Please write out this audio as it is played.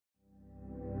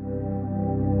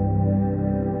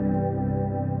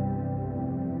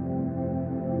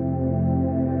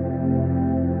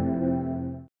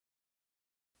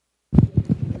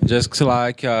Just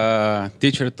like a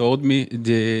teacher told me,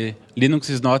 the Linux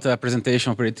is not a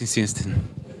presentation operating system.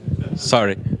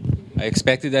 Sorry. I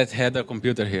expected that I had a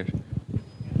computer here.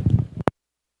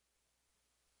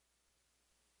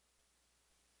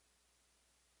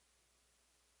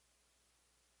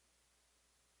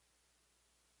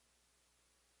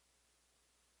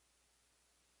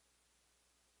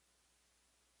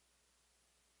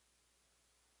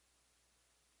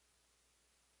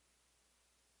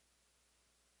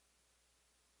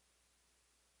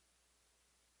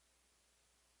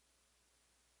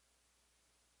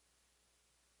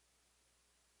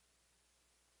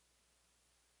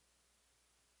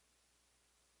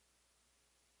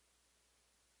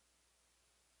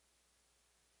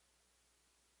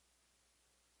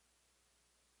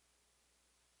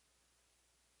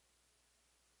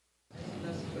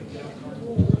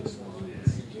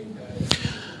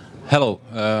 Hello,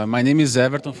 my name is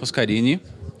Everton Foscarini.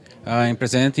 I'm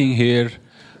presenting here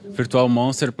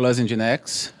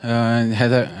VirtualMonster+nginx. I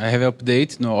have an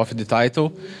update of the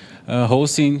title,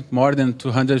 hosting more than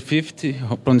 250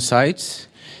 Plone sites,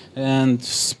 and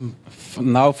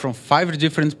now from 5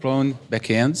 different Plone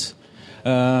backends,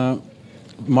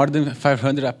 more than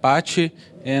 500 Apache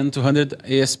and 200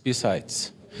 ASP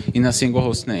sites in a single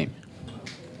host name.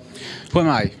 Who am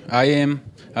I? I am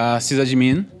a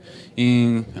sysadmin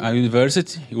in a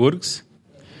university, URGS,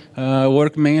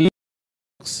 work mainly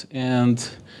and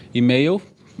email,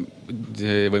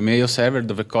 the email server,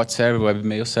 the VCOT server, web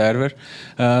mail server,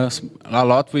 a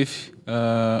lot with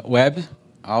web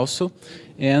also,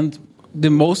 and the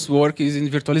most work is in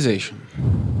virtualization.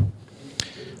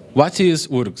 What is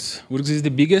URGS? URGS is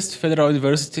the biggest federal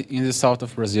university in the south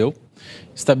of Brazil,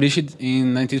 established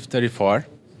in 1934,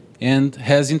 and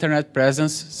has internet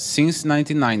presence since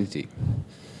 1990.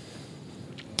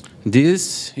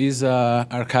 This is an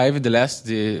archive,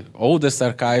 the oldest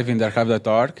archive in the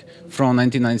archive.org from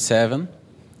 1997.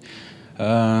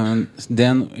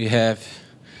 Then we have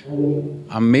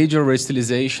a major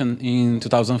restylization in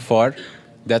 2004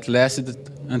 that lasted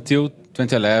until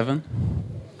 2011.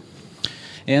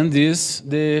 And this,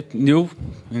 the new,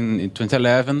 in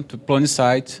 2011, Plone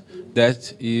site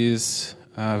that is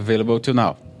available till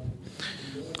now.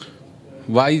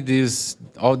 Why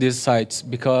all these sites?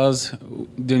 Because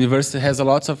the university has a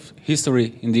lot of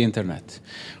history in the internet.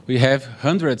 We have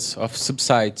hundreds of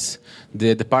subsites,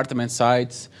 the department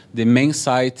sites, the main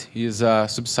site is a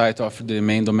subsite of the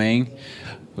main domain.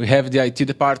 We have the IT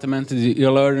department, the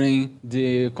e-learning,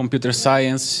 the computer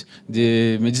science,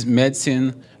 the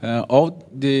medicine, all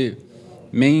the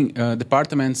main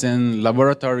departments and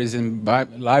laboratories and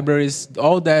libraries,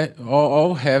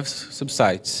 all have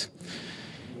subsites.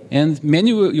 And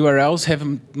many URLs have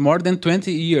more than 20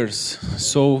 years,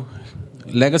 so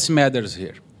legacy matters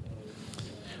here.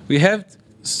 We have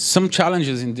some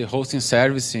challenges in the hosting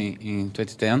service in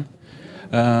 2010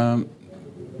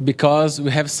 because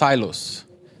we have silos.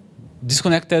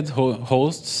 Disconnected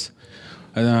hosts,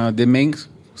 the main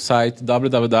site,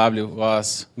 www,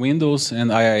 was Windows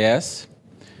and IIS.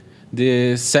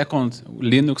 The second,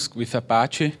 Linux with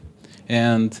Apache,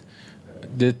 and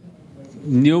the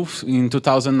new in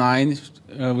 2009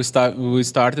 we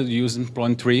started using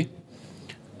Plone 3,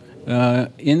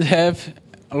 and have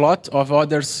a lot of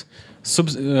others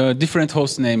different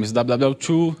host names: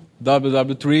 www2,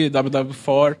 www3,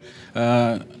 www4.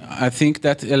 I think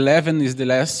that 11 is the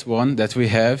last one that we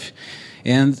have,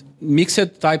 and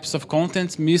mixed types of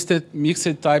content,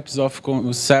 mixed types of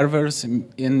servers,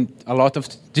 and a lot of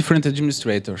different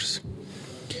administrators.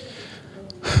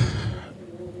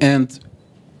 And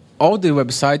all the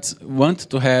websites want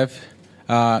to have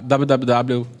a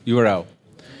www URL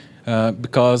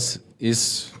because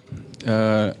it's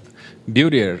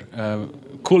beautier,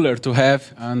 cooler to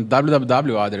have an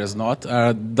www address, not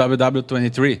a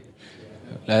www23,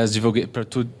 as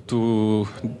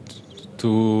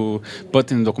to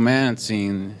put in documents,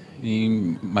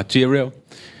 in material.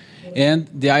 And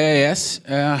the IIS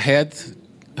had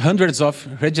hundreds of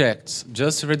rejects,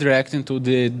 just redirecting to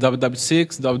the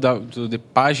www6, to the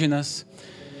páginas.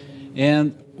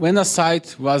 And when a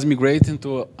site was migrating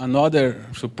to another,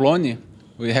 to Plone,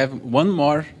 we have one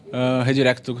more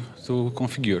redirect to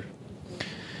configure.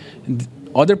 The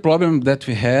other problem that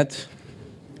we had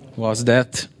was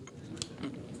that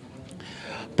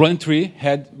Plone 3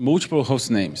 had multiple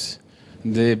host names.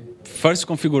 The first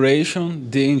configuration,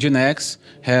 the nginx,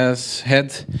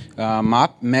 had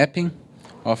mapping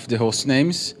of the host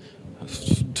names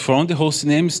from the host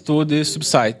names to the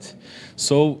subsite.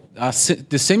 So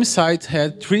the same site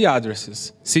had 3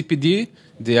 addresses: CPD,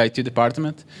 the IT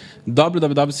department,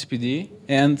 www.cpd,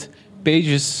 and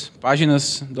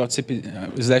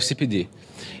páginas.cpd.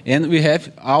 And we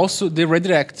have also the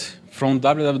redirect from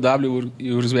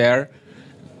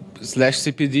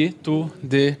www.ursewhere/cpd to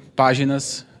the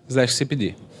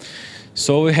páginas/cpd.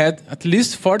 So we had at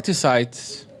least 40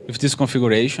 sites with this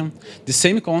configuration, the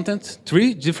same content,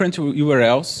 3 different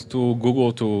URLs to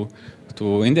Google to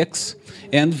index,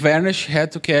 and Varnish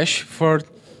had to cache for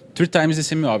 3 times the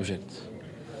same object.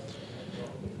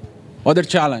 Other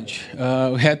challenge,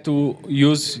 we had to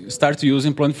start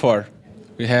using Plone 4.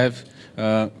 We have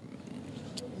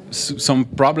some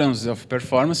problems of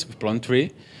performance with Plone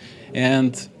 3,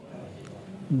 and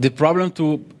the problem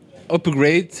to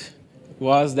upgrade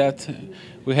was that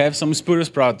we have some spurious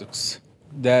products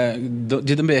that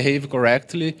didn't behave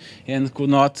correctly and could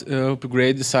not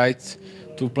upgrade the site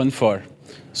to Plone 4.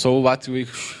 So what we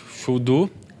should do,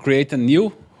 create a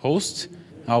new host,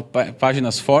 our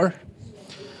Páginas 4.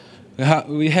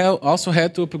 We also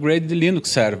had to upgrade the Linux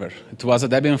server. It was a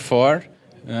Debian 4,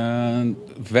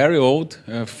 very old,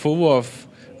 full of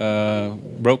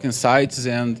broken sites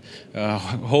and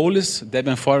holes.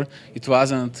 Debian 4, it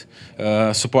wasn't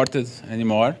supported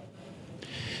anymore.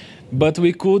 But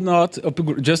we could not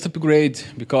just upgrade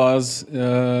because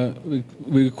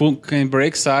we can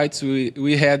break sites.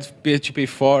 We had PHP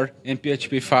 4 and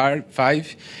PHP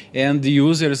 5, and the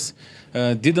users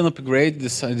didn't upgrade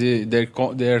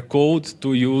their code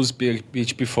to use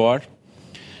PHP 4.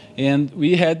 And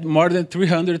we had more than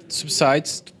 300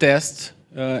 subsites to test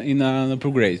in an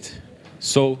upgrade.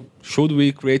 So should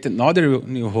we create another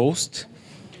new host?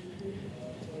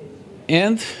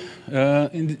 And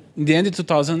in the end of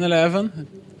 2011,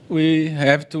 we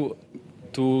have to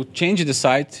change the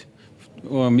site,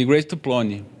 migrate to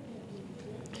Plone.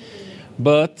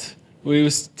 But we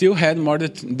still had more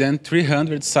than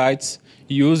 300 sites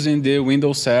using the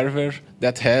Windows server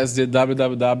that has the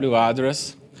www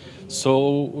address.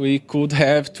 So we could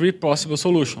have 3 possible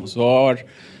solutions. Or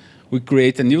we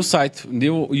create a new site,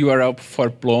 new URL for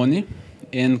Plone,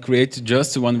 and create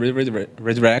just one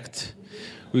redirect.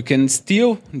 We can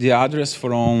steal the address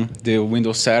from the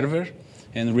Windows server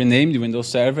and rename the Windows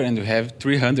server, and we have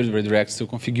 300 redirects to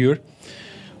configure.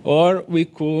 Or we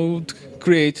could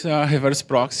create a reverse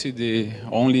proxy, the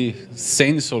only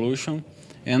sane solution,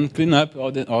 and clean up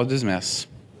all this mess.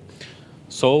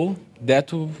 So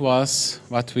that was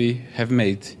what we have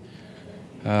made.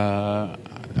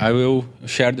 I will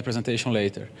share the presentation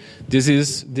later. This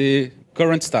is the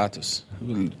current status.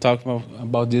 We'll talk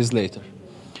about this later.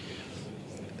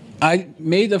 I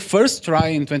made a first try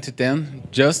in 2010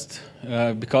 just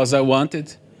because I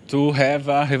wanted to have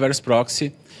a reverse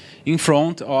proxy in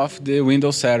front of the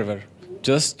Windows server,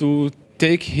 just to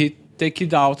take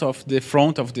it out of the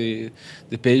front of the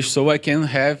page so I can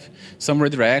have some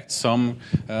redirect, some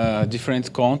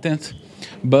different content.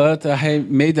 But I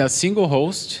made a single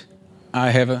host.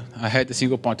 I had a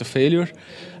single point of failure.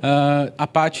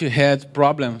 Apache had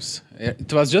problems.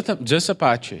 It was just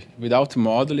Apache, without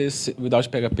modules, without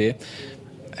PHP.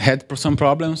 Had some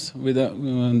problems with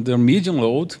the medium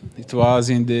load. It was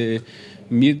in the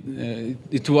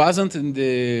it wasn't in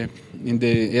the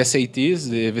SATs,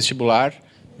 the vestibular.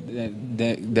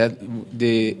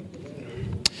 The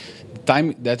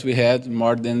time that we had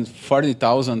more than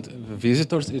 40,000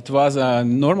 visitors. It was a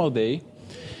normal day,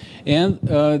 and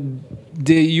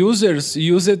the users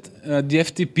used the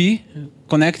FTP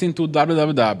connecting to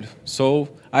www. So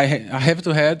I have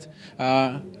to have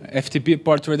FTP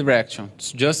port redirection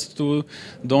just to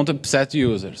don't upset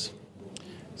users.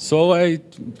 So I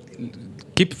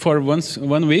keep for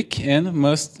 1 week and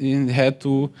had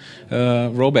to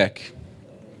roll back.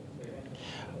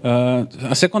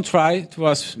 A second try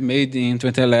was made in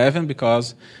 2011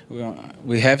 because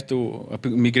we have to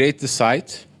migrate the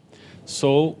site.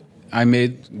 So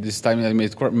this time I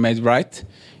made right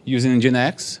using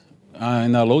nginx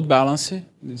and a load balancer.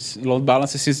 This load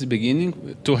balancer since the beginning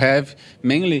to have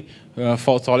mainly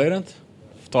fault tolerance.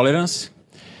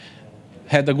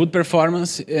 Had a good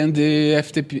performance, and the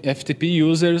FTP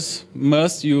users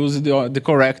must use the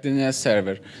correct DNS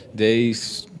server. They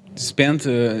spent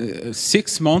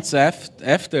 6 months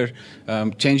after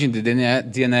changing the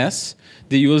DNS.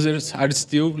 The users are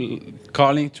still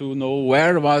calling to know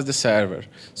where was the server.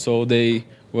 So they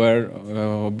were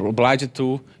obliged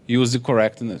to use the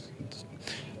correct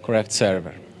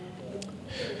server.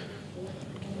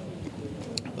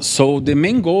 So the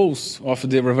main goals of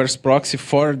the reverse proxy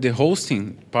for the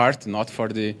hosting part, not for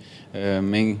the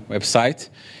main website,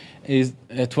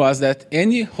 it was that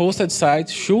any hosted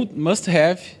site must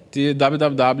have the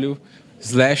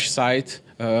www/site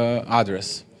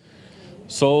address.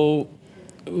 So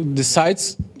the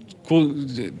sites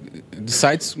the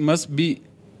sites must be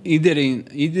either in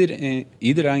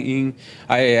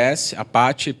IIS,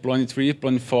 Apache, Plone 3,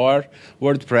 Plone 4,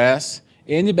 WordPress.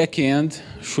 Any backend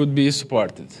should be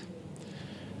supported.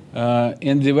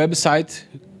 And the website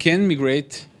can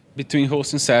migrate between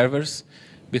hosting servers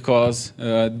because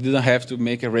didn't have to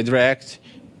make a redirect.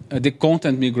 The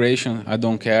content migration, I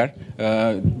don't care.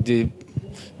 The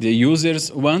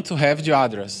users want to have the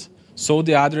address, so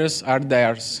the address are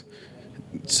theirs.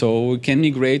 So we can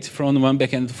migrate from one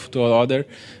backend to another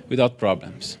without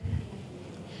problems.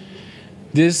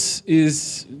 This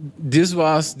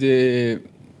was the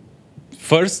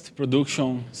first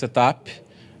production setup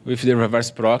with the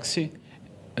reverse proxy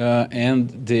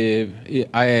and the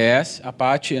IIS,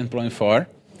 Apache, and Plone 4.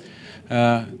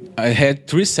 I had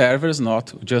 3 servers,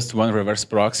 not just one reverse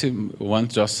proxy. One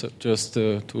just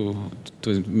to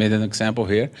make an example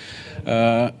here,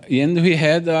 and we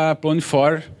had Plone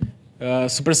 4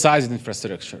 supersized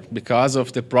infrastructure because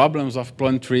of the problems of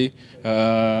Plone 3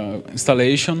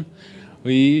 installation.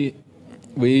 We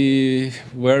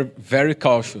were very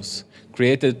cautious.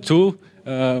 Created two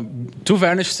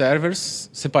varnish servers,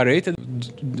 separated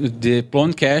the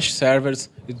Plone cache servers.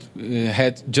 It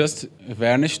had just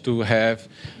varnish to have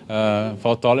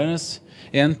fault tolerance,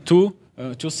 and two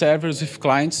servers with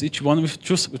clients, each one with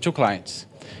two clients.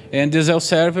 And this L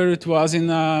server, it was in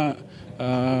a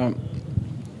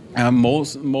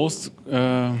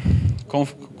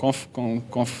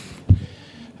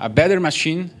better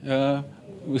machine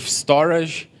with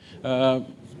storage,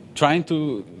 trying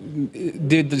to.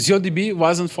 The ZODB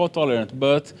wasn't fault tolerant,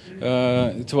 but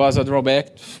it was a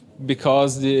drawback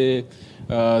because the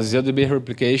ZODB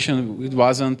replication, it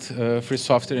wasn't free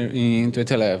software in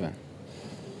 2011.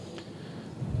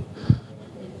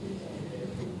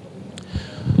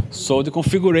 So the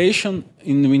configuration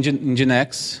in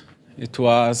nginx, it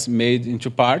was made into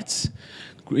parts.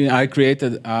 I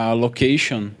created a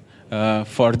location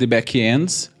for the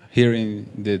backends here in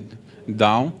the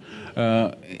down.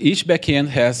 Each backend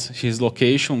has his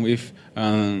location with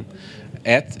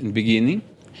at in the beginning,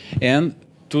 and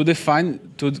to define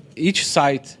to each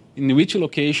site in which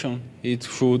location it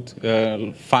should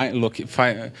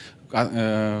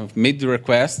make the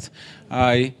request,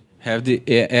 I have the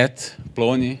at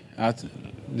Plone at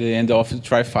the end of the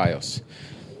try files.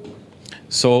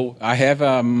 So I have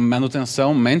a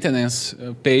maintenance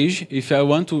page. If I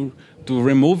want to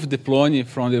remove the Plone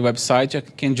from the website, I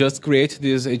can just create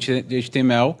this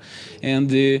HTML, and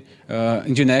the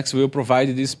nginx will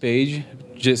provide this page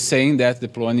just saying that the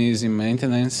Plone is in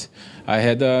maintenance. I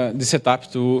had the setup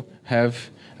to have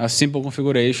a simple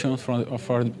configuration for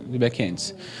the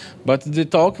backends. But the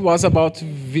talk was about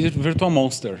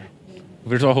VirtualHostMonster.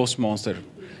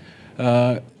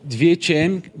 The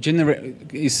VHM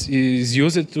is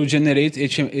used to generate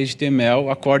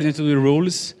HTML according to the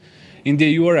rules in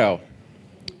the URL.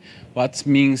 What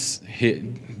means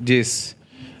this?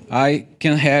 I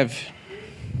can have,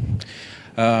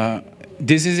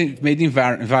 this is made in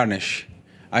Varnish.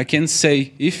 I can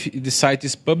say if the site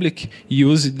is public,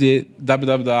 use the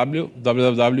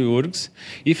www.urgs.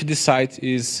 If the site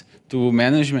is to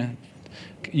management,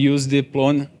 use the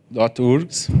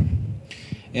plone.urgs.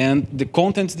 And the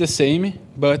content is the same,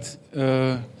 but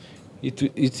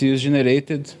it is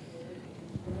generated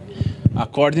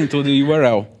according to the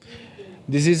URL.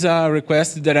 This is a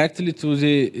request directly to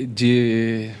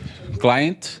the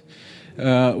client,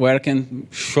 where I can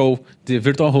show the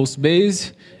virtual host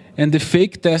base and the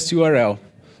fake test URL.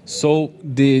 So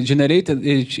the generated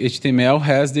HTML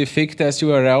has the fake test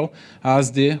URL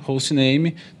as the host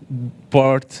name,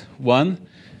 port 1,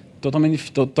 totally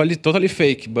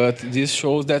fake, but this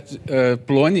shows that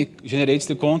Plone generates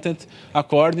the content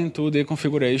according to the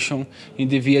configuration in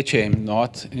the VHM,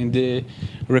 not in the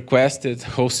requested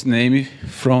host name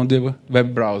from the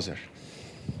web browser.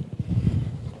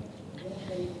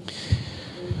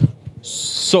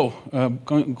 So,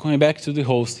 going back to the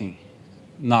hosting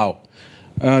now.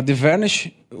 The Varnish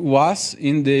was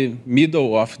in the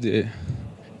middle of the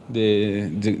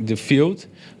field,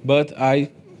 but I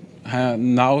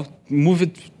now move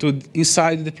it to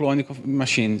inside the Plone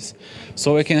machines,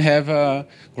 so I can have a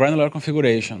granular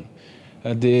configuration.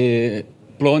 The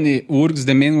Plone URGS,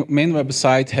 the main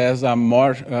website, has a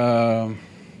more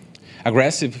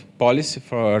aggressive policy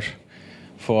for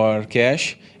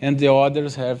cache, and the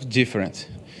others have different.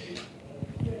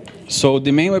 So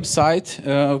the main website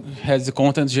has the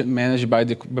content managed by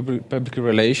the public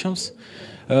relations,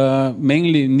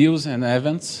 mainly news and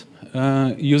events.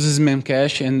 Uses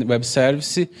memcache and web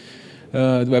service.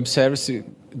 The web service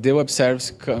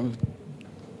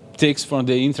takes from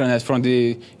the internet, from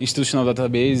the institutional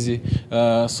database,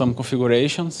 some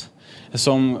configurations,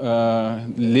 some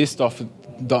list of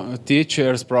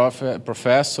teachers,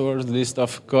 professors, list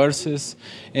of courses,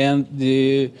 and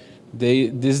this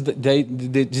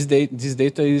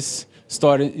data is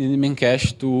stored in main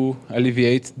cache to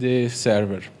alleviate the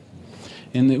server.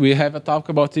 And we have a talk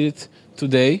about it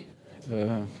today,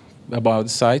 about the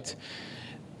site.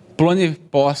 Plone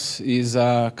POS is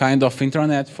a kind of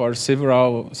intranet for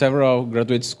several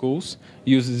graduate schools,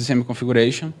 uses the same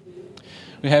configuration.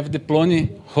 We have the Plone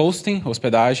hosting,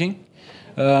 hospedagem.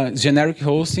 Generic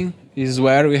hosting is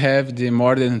where we have the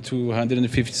more than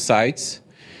 250 sites.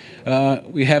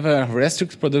 We have a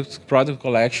restrict product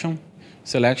collection,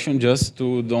 selection just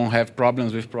to don't have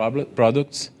problems with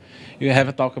products. We have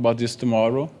a talk about this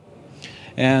tomorrow.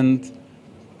 And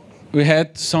we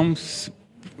had some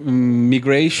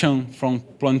migration from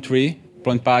Plone 3,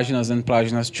 Plone Páginas and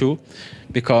Páginas 2,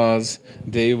 because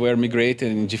they were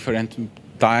migrated in different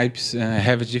types,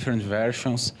 have different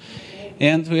versions.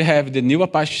 And we have the new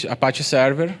Apache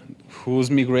server, whose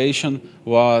migration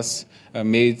was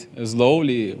made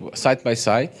slowly, site by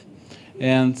site,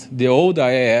 and the old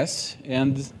IIS,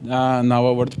 and now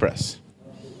a WordPress.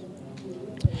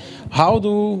 How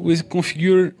do we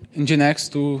configure Nginx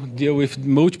to deal with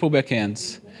multiple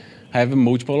backends? I have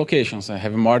multiple locations. I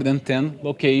have more than 10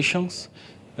 locations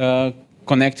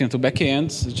connecting to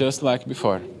backends, just like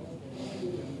before.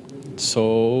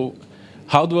 So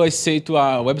how do I say to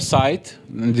a website,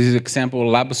 in this example,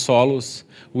 Lab Solos,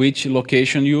 which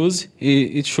location use?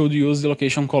 It should use the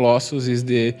location Colossus, is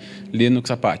the Linux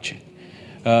Apache.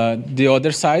 The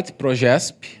other site,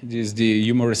 Progesp, this is the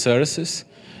human resources,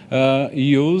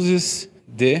 uses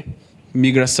the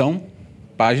migração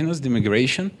páginas, the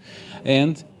migration,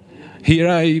 and here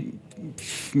I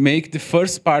make the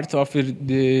first part of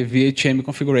the VHM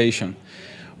configuration,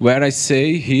 where I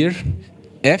say here,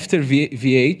 after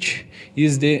VH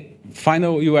is the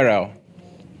final URL.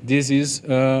 This is,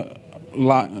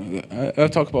 I'll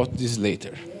talk about this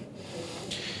later.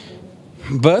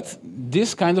 But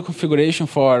this kind of configuration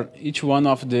for each one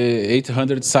of the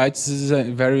 800 sites is a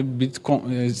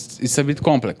it's a bit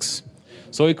complex.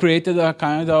 So we created a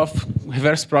kind of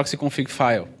reverse proxy config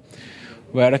file,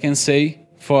 where I can say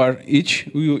for each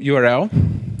URL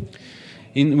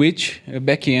in which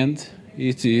backend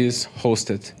it is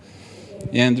hosted.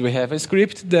 And we have a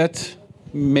script that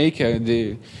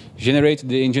generate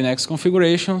the Nginx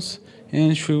configurations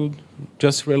and should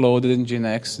just reload the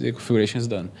Nginx, the configuration is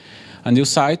done. A new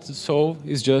site, so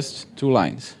it's just 2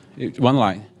 lines, 1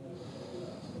 line.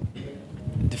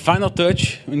 The final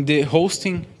touch in the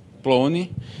hosting Plone,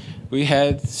 we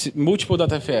had multiple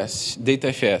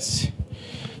dataFS.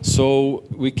 So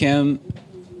we can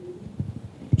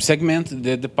segment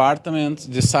the department,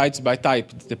 the sites by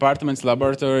type, departments,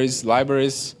 laboratories,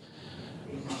 libraries.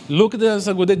 Looked as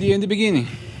a good idea in the beginning.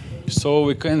 So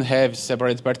we can have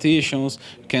separate partitions,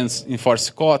 we can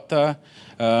enforce quota,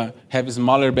 have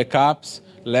smaller backups,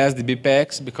 less DB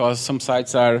packs, because some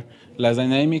sites are less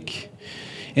dynamic.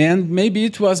 And maybe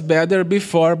it was better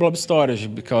before blob storage,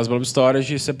 because blob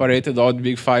storage separated all the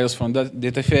big files from the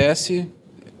dataFS.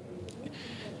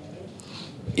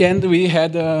 And we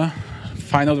had a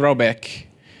final drawback.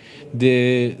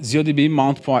 The ZODB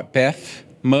mount path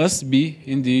must be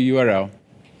in the URL.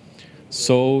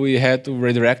 So we had to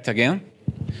redirect again.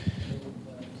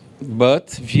 But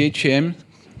VHM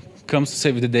comes to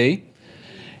save the day.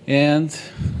 And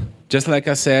just like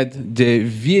I said, the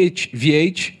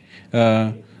VH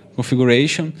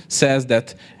configuration says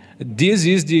that this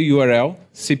is the URL,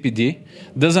 CPD.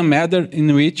 Doesn't matter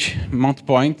in which mount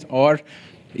point, or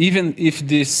even if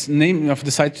this name of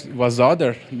the site was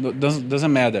other,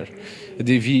 doesn't matter.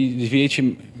 The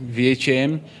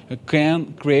VHM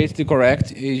can create the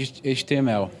correct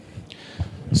HTML.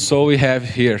 So we have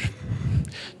here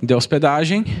the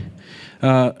hospedagem,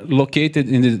 located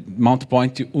in the mount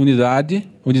point unidade,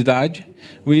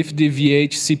 with the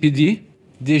VHCPD.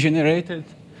 The generated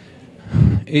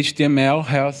HTML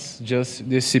has just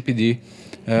the CPD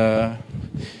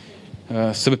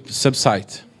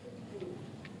subsite.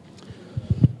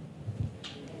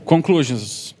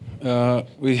 Conclusions.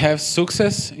 We have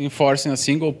success enforcing a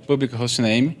single public host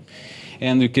name,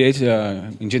 and we created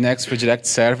a Nginx redirect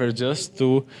server just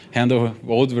to handle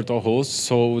old virtual hosts.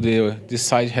 So this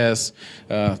site has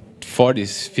 40,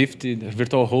 50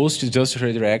 virtual hosts just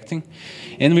redirecting.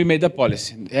 And we made a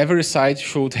policy. Every site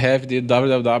should have the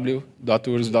www.urs.br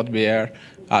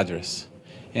address.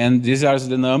 And these are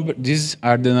the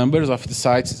numbers of the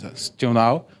sites till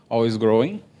now, always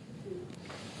growing.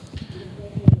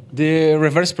 The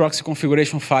reverse proxy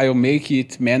configuration file make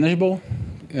it manageable.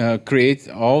 create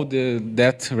all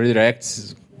that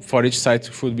redirects for each site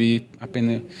would be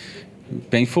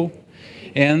painful.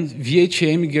 And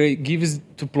VHM gives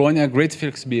to Plone a great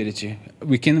flexibility.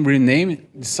 We can rename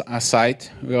a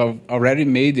site. We have already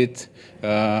made it.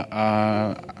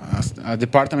 A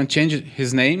department changed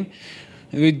his name.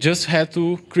 We just had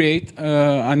to create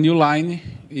a new line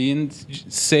and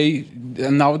say,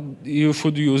 now you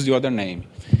should use the other name.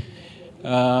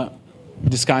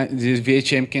 This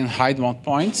VHM can hide mount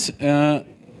points. I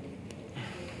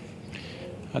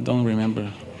don't remember.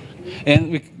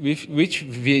 And with which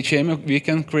VHM we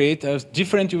can create a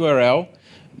different URL,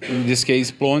 in this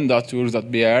case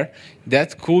plone.urs.br,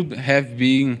 that could have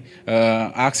been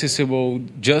accessible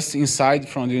just inside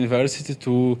from the university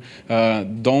to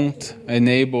don't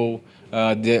enable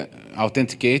the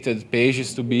authenticated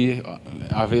pages to be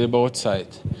available outside.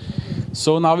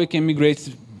 So now we can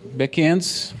migrate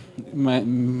backends,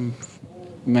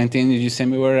 maintain the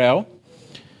same URL,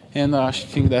 and I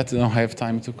think that I don't have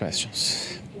time to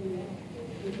questions.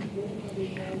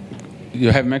 You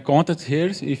have my contact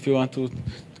here if you want to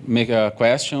make a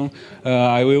question.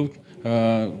 I will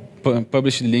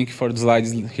publish the link for the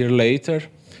slides here later.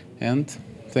 And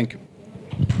thank you.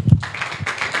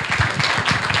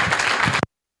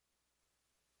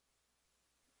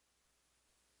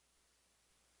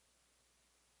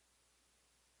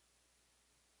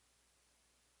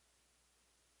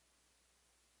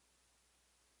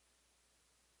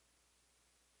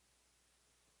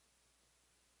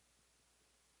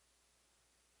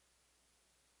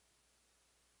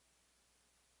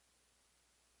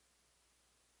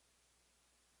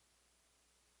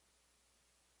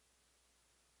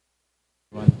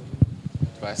 Want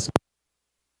to ask?